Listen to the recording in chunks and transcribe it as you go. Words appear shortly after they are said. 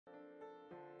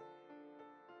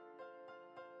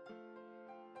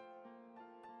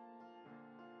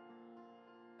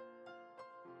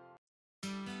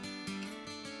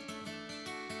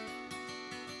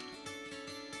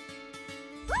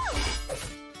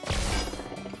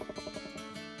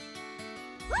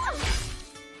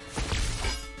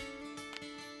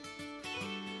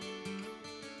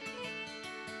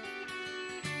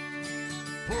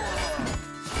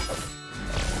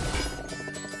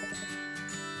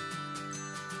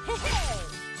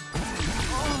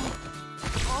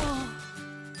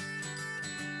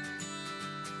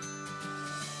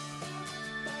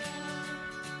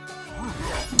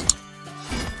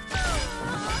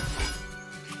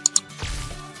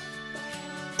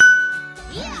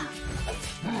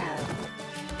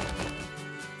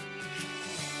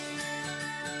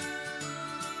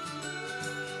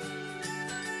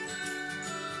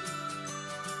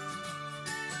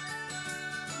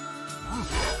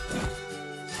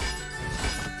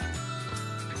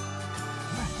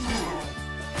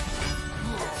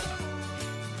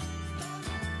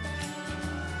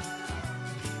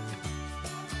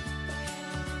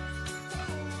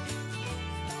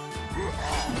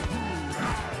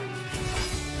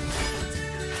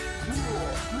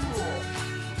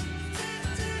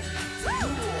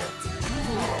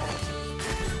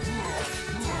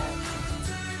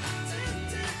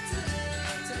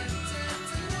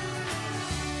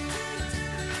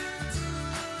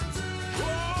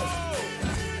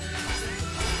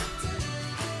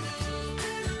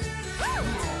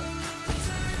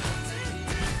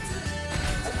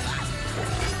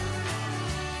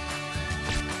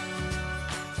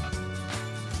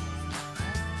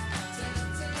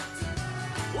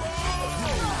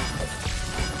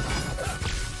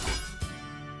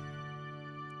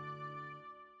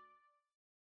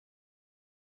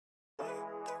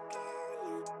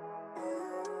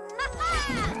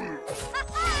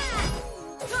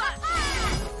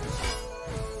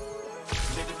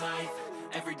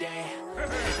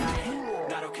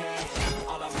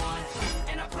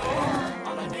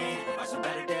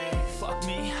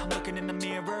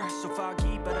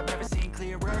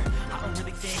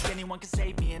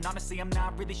Honestly, I'm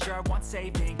not really sure I want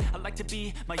saving. I like to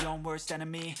be my own worst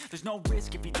enemy. There's no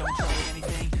risk if you don't try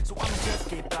anything, so I'ma just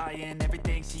keep buying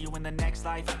everything. See you in the next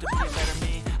life, have to be a better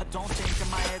me. I don't think that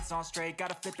my head's on straight.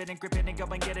 Gotta flip it and grip it and go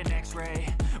and get an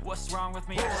x-ray. What's wrong with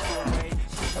me? I just feel away.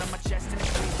 Pushing on my chest and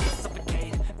it's sweet to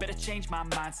suffocate. Better change my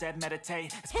mindset,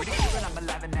 meditate. It's pretty cool that I'm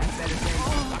alive and that's better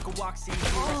days. I could walk, see you,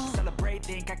 I should celebrate.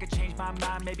 Think I could change my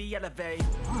mind, maybe elevate.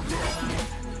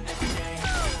 Every day,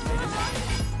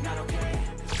 not okay.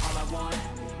 All I want,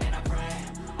 and I pray,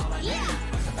 all I need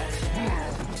are some better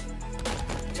days.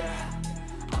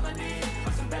 Yeah, all I need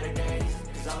are some better days.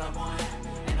 Cause all I want,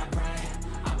 and I pray,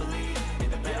 I believe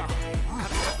in the better days.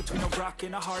 I'm stuck between a rock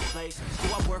and a hard place. Do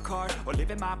I work hard or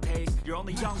live at my pace? You're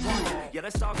only young one, yeah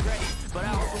that's all great, but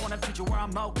I also want a future where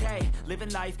I'm okay.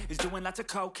 Living life is doing lots of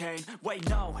cocaine. Wait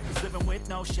no, it's living with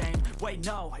no shame. Wait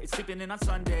no, it's sleeping in on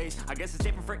Sundays. I guess it's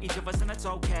different for each of us and that's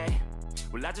okay.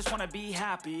 Well, I just wanna be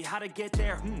happy. How to get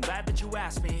there? Glad that you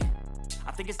asked me.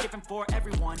 I think it's different for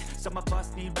everyone. Some of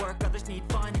us need work, others need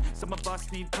fun. Some of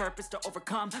us need purpose to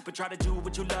overcome. But try to do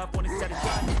what you love when it's said and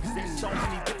done. Cause there's so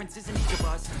many differences in each of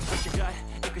us. Trust your gut,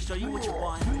 it can show you what you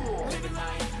want. Living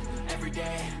life, every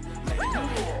day, let it know.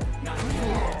 Not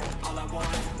okay, all I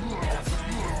want, and I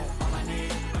pray. All I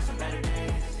need are some better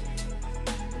days.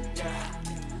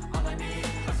 Yeah, all I need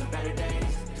are some better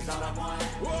days. Cause all I want,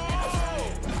 and I pray,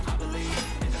 I believe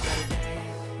in the better days.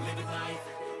 Living life,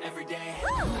 every day, day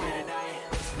to night.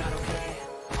 It's not okay,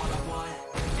 all I want,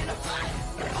 and I pray.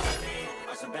 All I need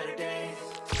are some better days.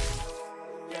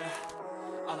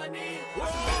 Yeah, all I need are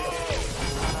some better days.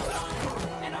 All I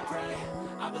want, and I pray,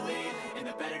 I believe in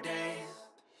the better days.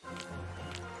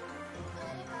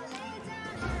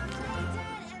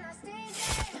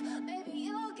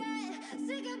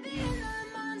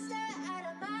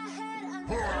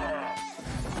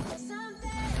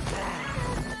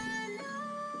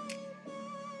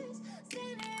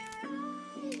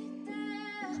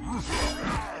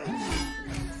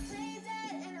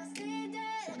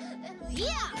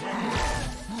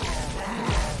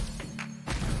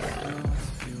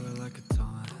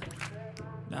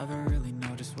 Never really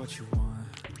know just what you want.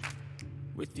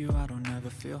 With you I don't ever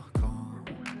feel calm.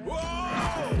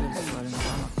 I feel the sweat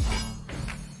inside my palm.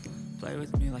 Play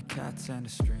with me like cats and a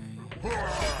string.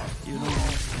 You don't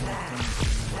ask me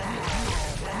wings.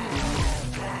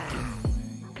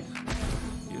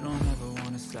 You don't ever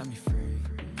wanna set me free.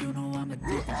 You know I'm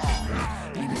addicted.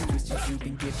 Ain't as twisted you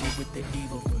can get me with the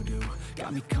evil voodoo.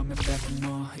 Got me coming back for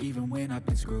more, even when I've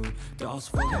been screwed. Dolls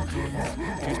full of pins,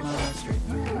 here's my life straight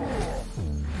through.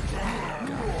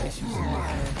 Got issues in my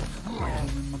head, I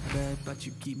like you in my bed, but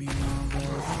you keep me on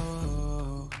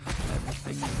road.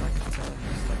 Everything is like a test,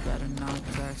 I better not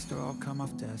text or I'll come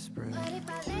off desperate. But if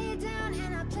I lay down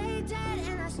and I play dead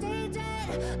and I stay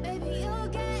dead, baby you'll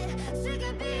get sick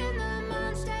of being the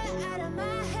monster out of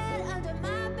my head, under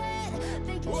my bed,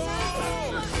 thinking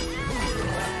something.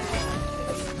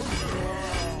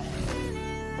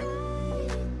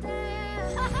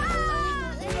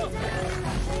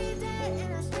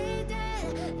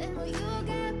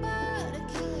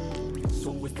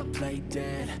 Play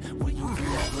dead, will you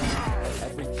regret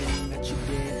everything that you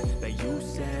did, that you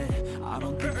said? I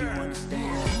don't think you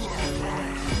understand.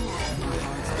 My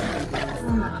heart's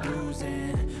when I'm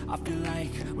losing. I feel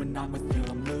like when I'm with you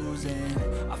I'm losing.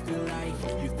 I feel like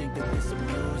you think that this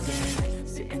amusing.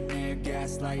 Sitting there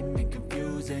gaslighting and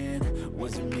confusing.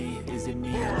 Was it me? Is it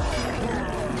me? I'm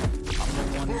the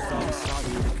one who's always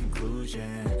sorry to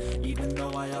conclusion. Even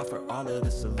though I offer all of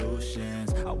the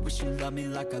solutions, I wish you loved me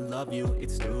like I love you,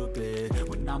 it's stupid.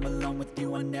 When I'm alone with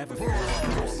you I never feel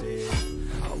lucid.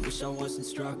 I wish I wasn't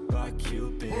struck by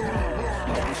Cupid. I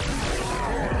wish I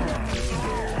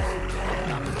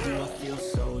when I'm with you I feel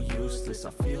so useless.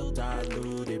 I feel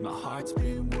diluted, my heart's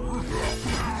been wounded.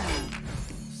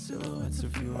 Silhouettes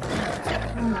of you all the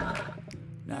time.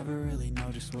 Never really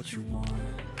know just what you want.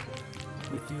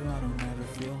 With you I don't ever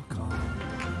feel calm.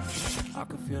 I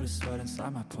can feel the sweat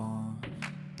inside my palm.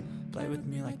 Play with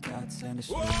me like cats and a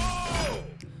string.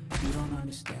 You don't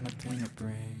understand the pain it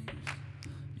brings.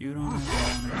 You don't ever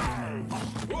wanna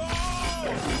get me wrong.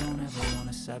 You don't ever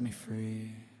wanna set me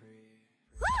free.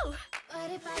 Woo!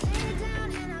 But if I lay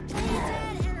down and I play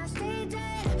dead and I stay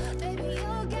dead, baby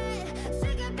you'll get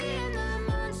sick of being the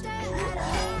monster out of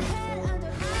my head,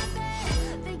 under my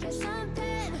bed, thinking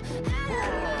something out of my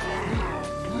head.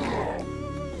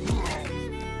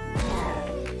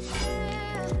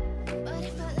 But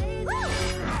if I lay down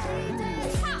and I play dead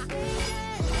and I stay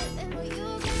dead, then will you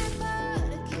get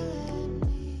bored of killing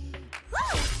me?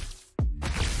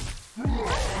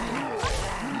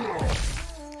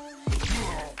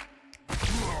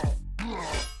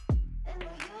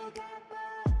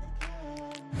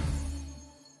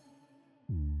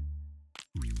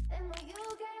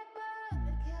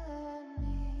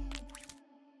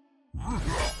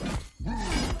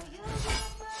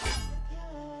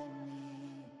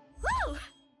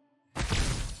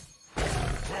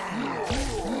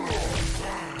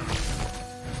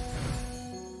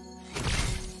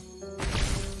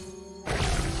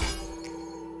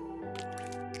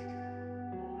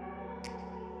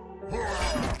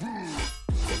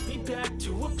 Take me back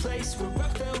to a place where I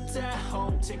felt at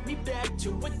home. Take me back to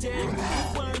a day when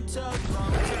we weren't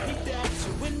alone. Take me back to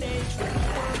an age when the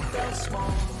world felt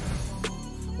small.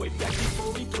 Way back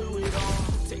before we blew it all.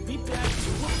 Take me back to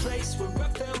a place where I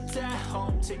felt at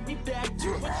home. Take me back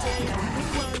to a day when we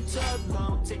weren't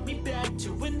alone. Take me back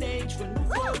to an age when the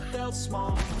world felt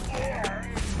small.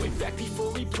 Way back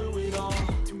before we blew it all.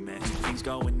 Too many things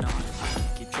going on, I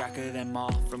can't keep track of them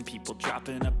all. From people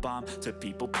dropping a bomb to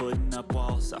people putting up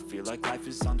walls. I feel like life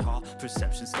is on hold,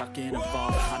 perception stuck in a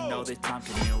vault. I know that time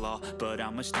can heal all, but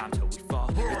how much time till we fall?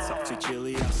 It's all too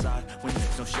chilly outside, when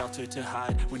there's no shelter to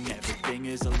hide. When everything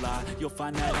is a lie, you'll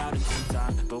find that out in some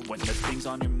time. But when the things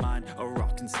on your mind are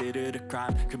all considered a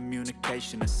crime,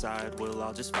 communication aside, we'll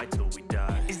all just fight till we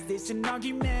die. Is this an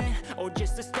argument, or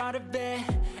just the start of it?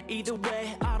 Either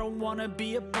way, I don't wanna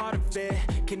be a part of it.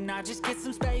 Can I just get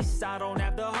some space? I don't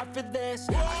have the heart for this.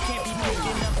 I can't be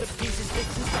picking up the pieces,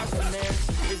 fixing stars from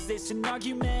this. Is this an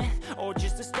argument, or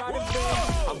just the start of it?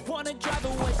 I wanna drive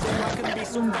away so I can be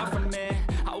so far from it.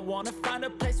 I wanna find a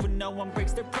place where no one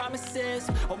breaks their promises,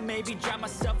 or maybe drown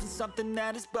myself in something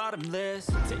that is bottomless.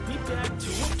 Take me back to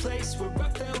a place where I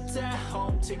felt at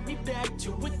home. Take me back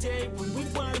to a day when we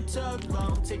weren't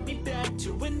alone. Take me back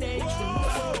to an age when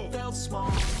the world felt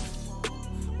small.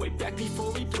 Way back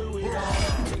before we blew it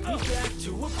all. Take me back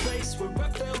to a place where I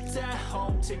felt at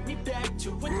home. Take me back to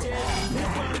a day when we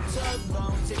weren't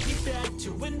alone. Take me back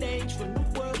to an age when the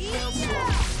world felt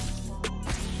small.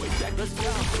 Way back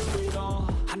before we blew it all.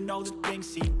 I know that things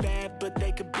seem bad, but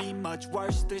they could be much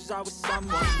worse. There's always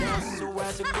someone else who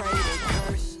has a greater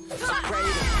curse, a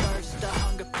greater thirst, a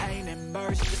hunger, pain, and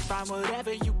mercy. Just find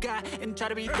whatever you got and try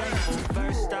to be thankful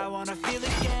first. I wanna feel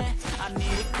again, I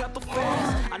need a couple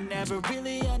friends. I never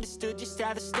really understood just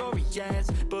how the story ends,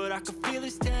 but I can feel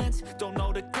it's tense, don't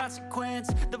know the consequence.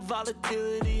 The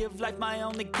volatility of life, my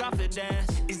only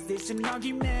confidence. Is this an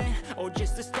argument, or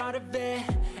just the start of it?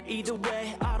 Either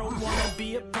way, I don't wanna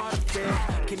be a part of it.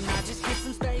 Can I just get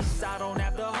some space? I don't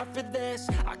have the heart for this.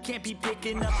 I can't be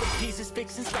picking up the pieces,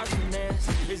 fixing stars from this.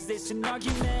 Is this an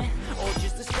argument, or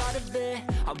just the start of it?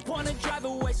 I wanna drive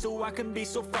away so I can be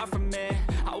so far from it.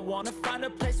 I wanna find a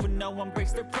place where no one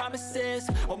breaks their promises,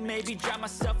 or maybe drown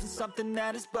myself in something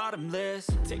that is bottomless.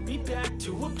 Take me back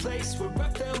to a place where I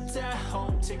felt at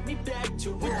home. Take me back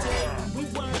to a day when we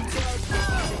weren't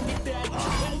alone. Take me back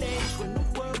to an age when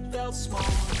the world felt small.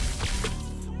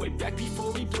 Way back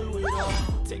before we blew it all.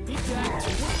 Take me back to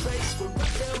a place where I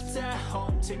felt at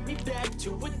home. Take me back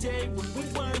to a day when we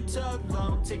weren't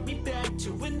alone. Take me back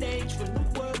to an age when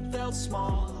the world felt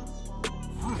small.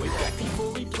 Way back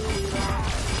before we blew it all.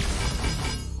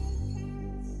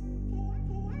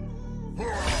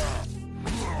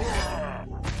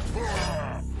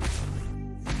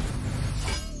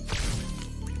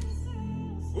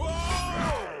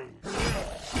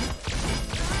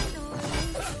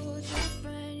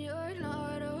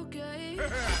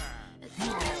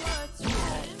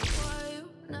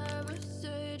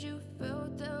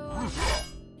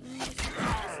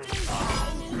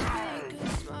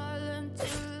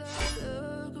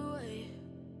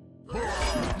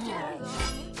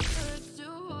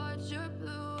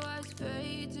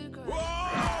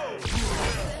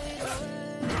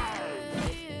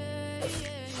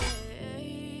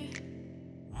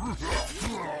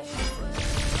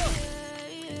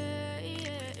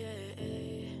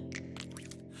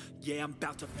 yeah, I'm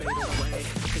about to fade away.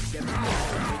 Cause every day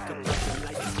I wake up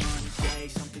like a Monday.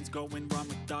 Something's going wrong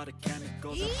with all the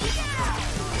chemicals. I think I'm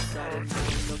all of a sudden I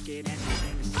don't look at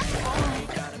anything the same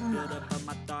way. Gotta build up of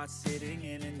my thoughts sitting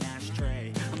in an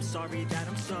ashtray. I'm sorry that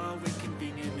I'm so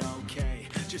inconvenient, okay.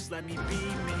 Just let me be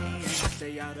me and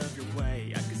stay out of your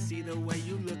way. I can see the way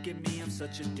you look at me, I'm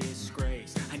such a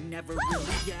disgrace. I never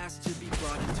really asked to be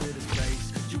brought into this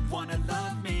place. You wanna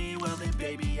love me? Well then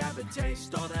baby, have a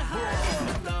taste. All the highs and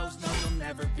the lows, no, you'll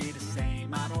never be the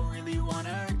same. I don't really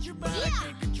wanna hurt you, but I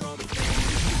can't control the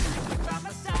pain. By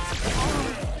my side,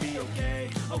 I'll be okay,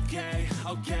 okay,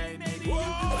 okay. Maybe you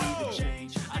can be the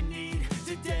change I need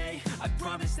today. I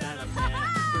promise that I've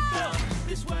never felt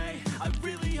this way. I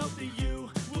really hope that you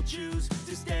will choose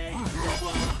to stay.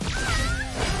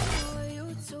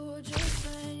 You told your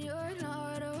friend you're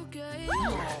not okay.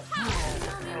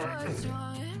 Tell me what's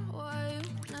wrong and why you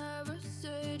never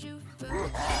said you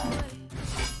felt that way.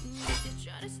 You're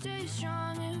trying to stay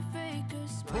strong and fake a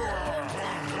smile.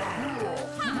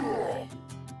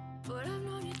 But I've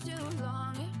known you too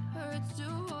long. It hurts to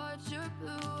watch your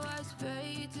blue eyes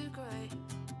fade to gray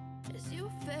as you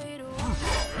fade away.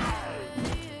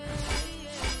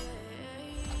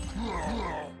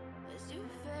 As you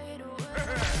fade away.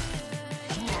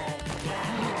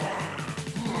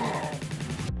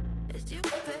 As you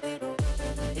fade away.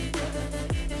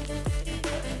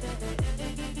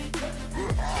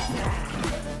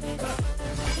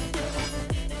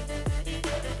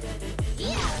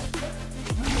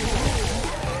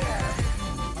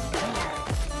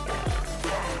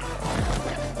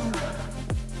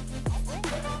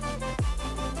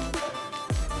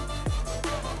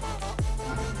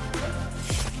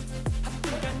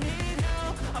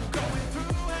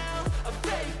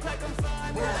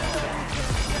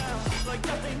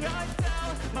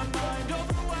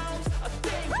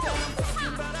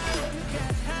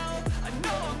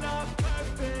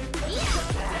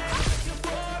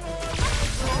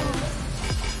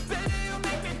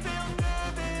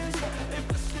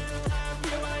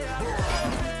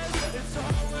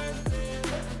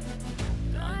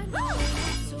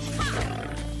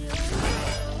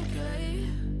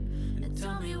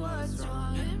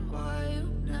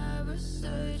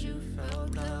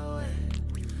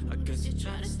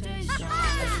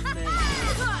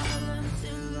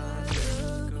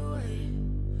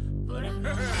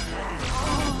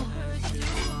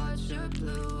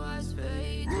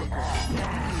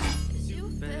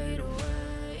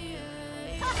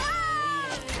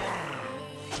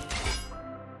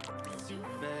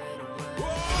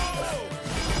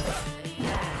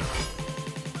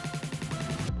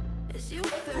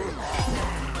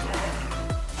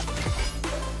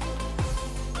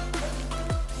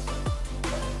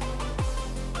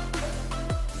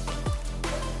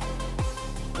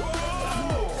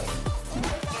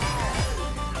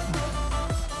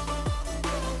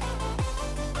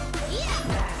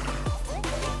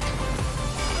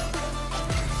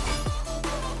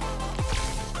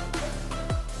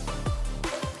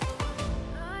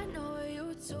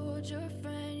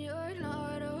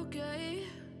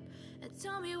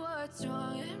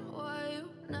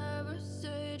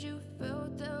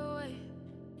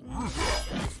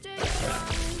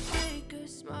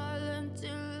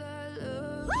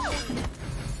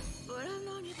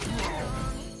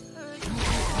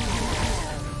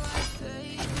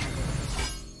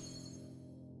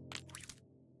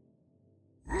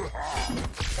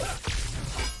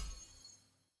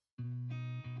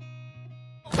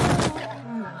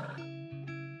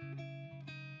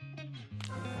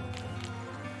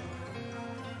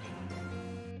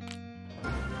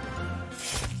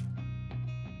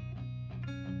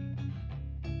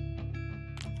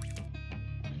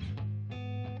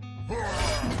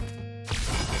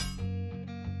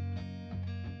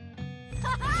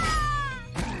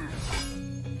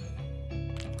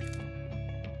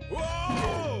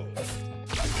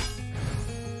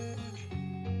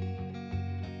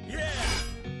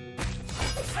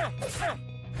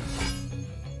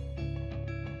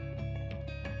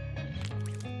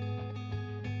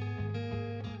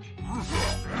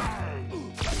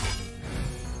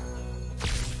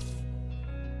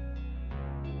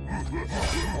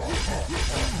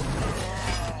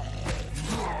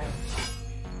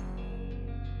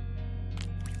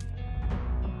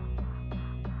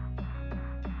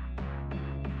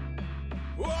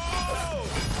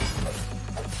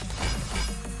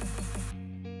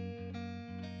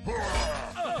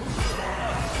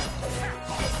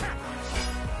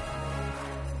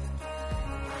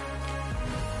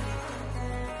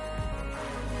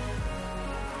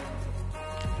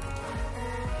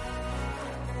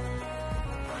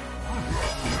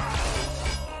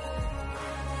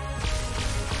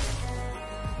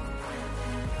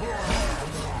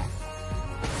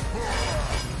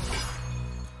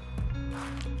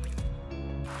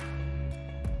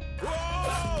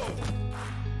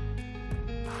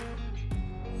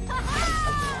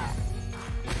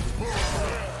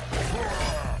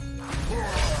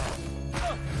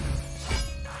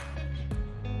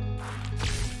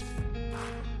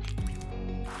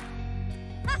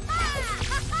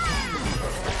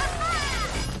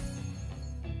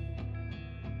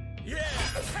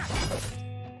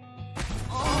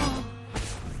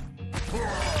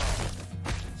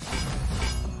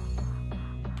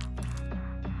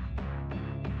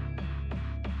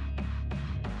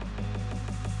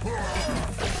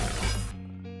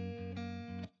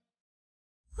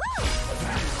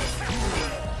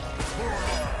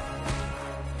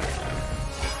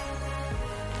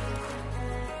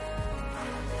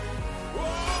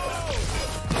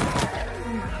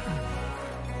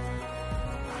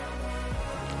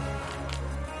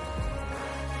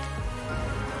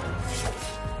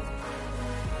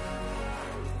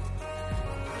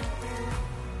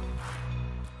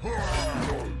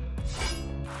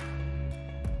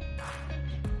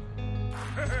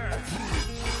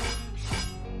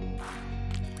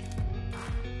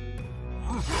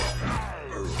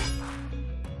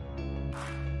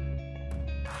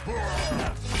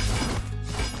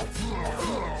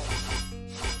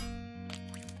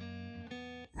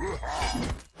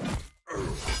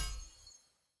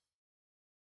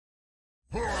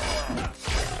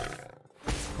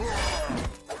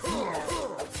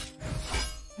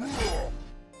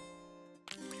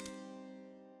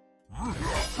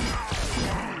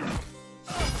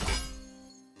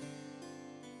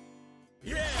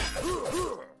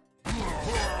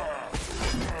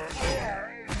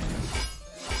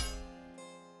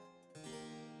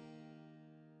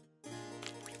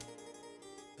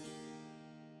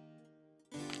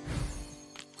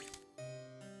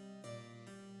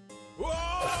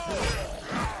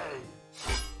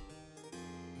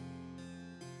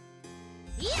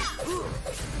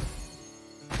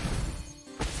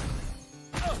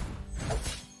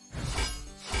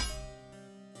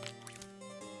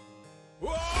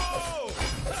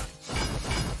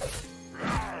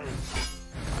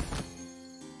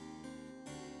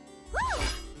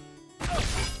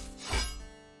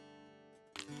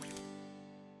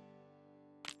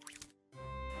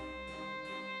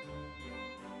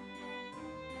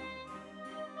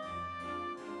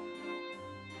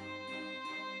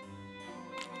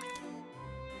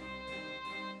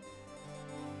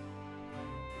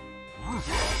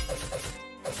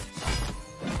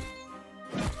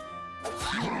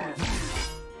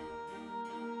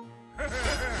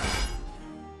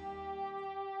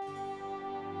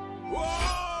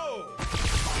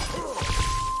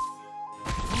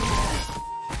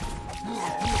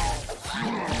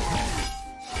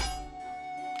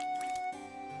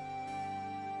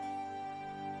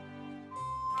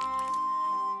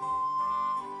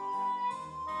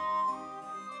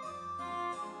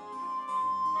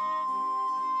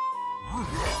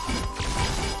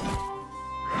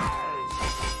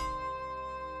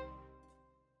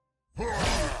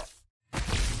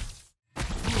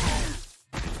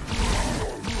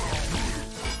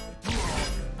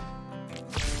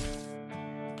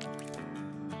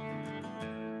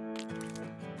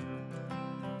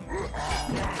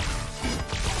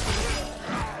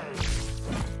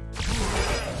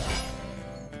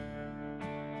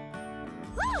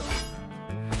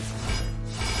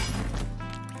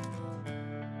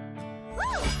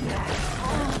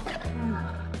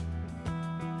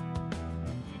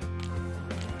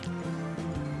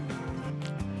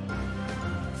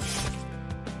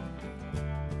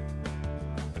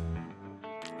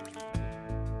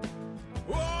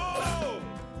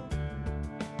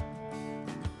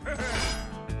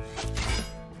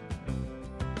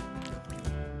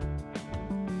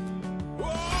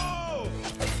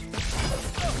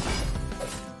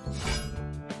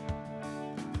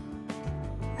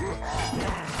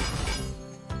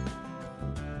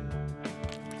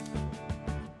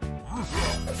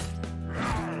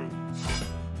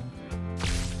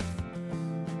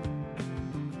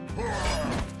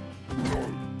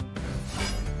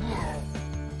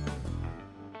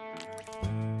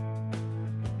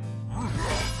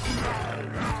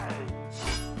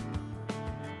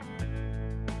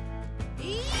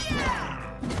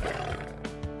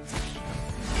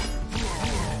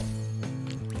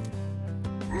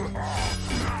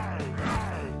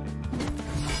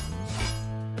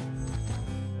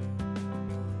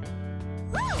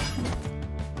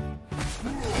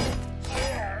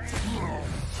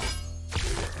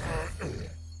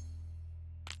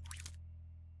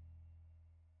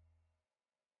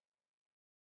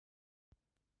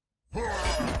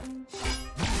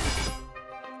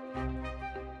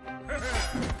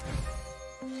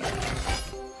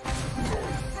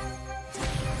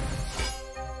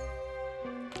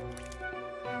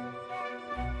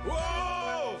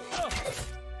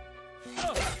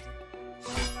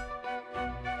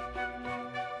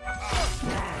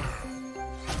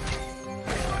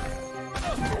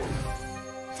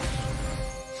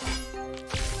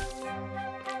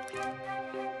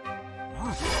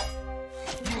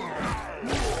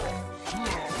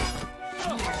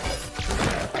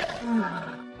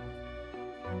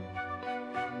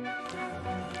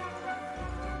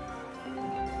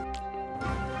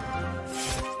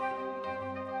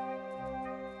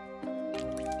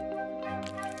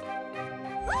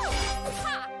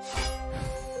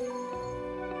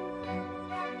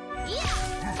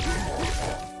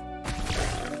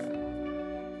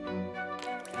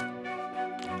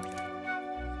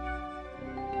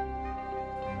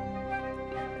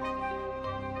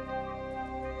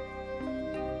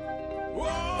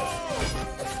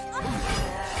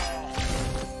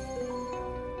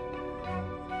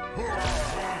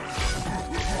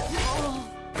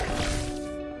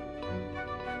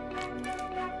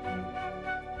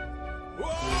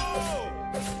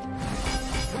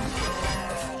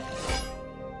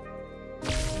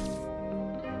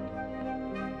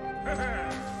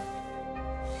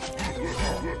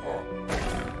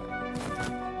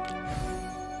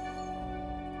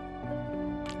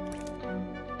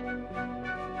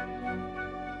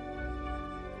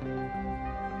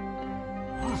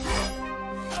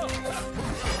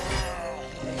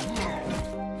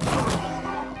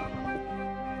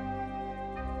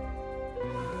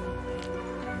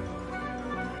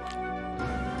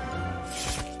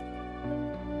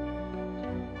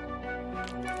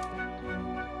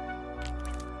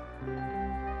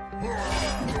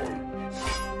 Yeah!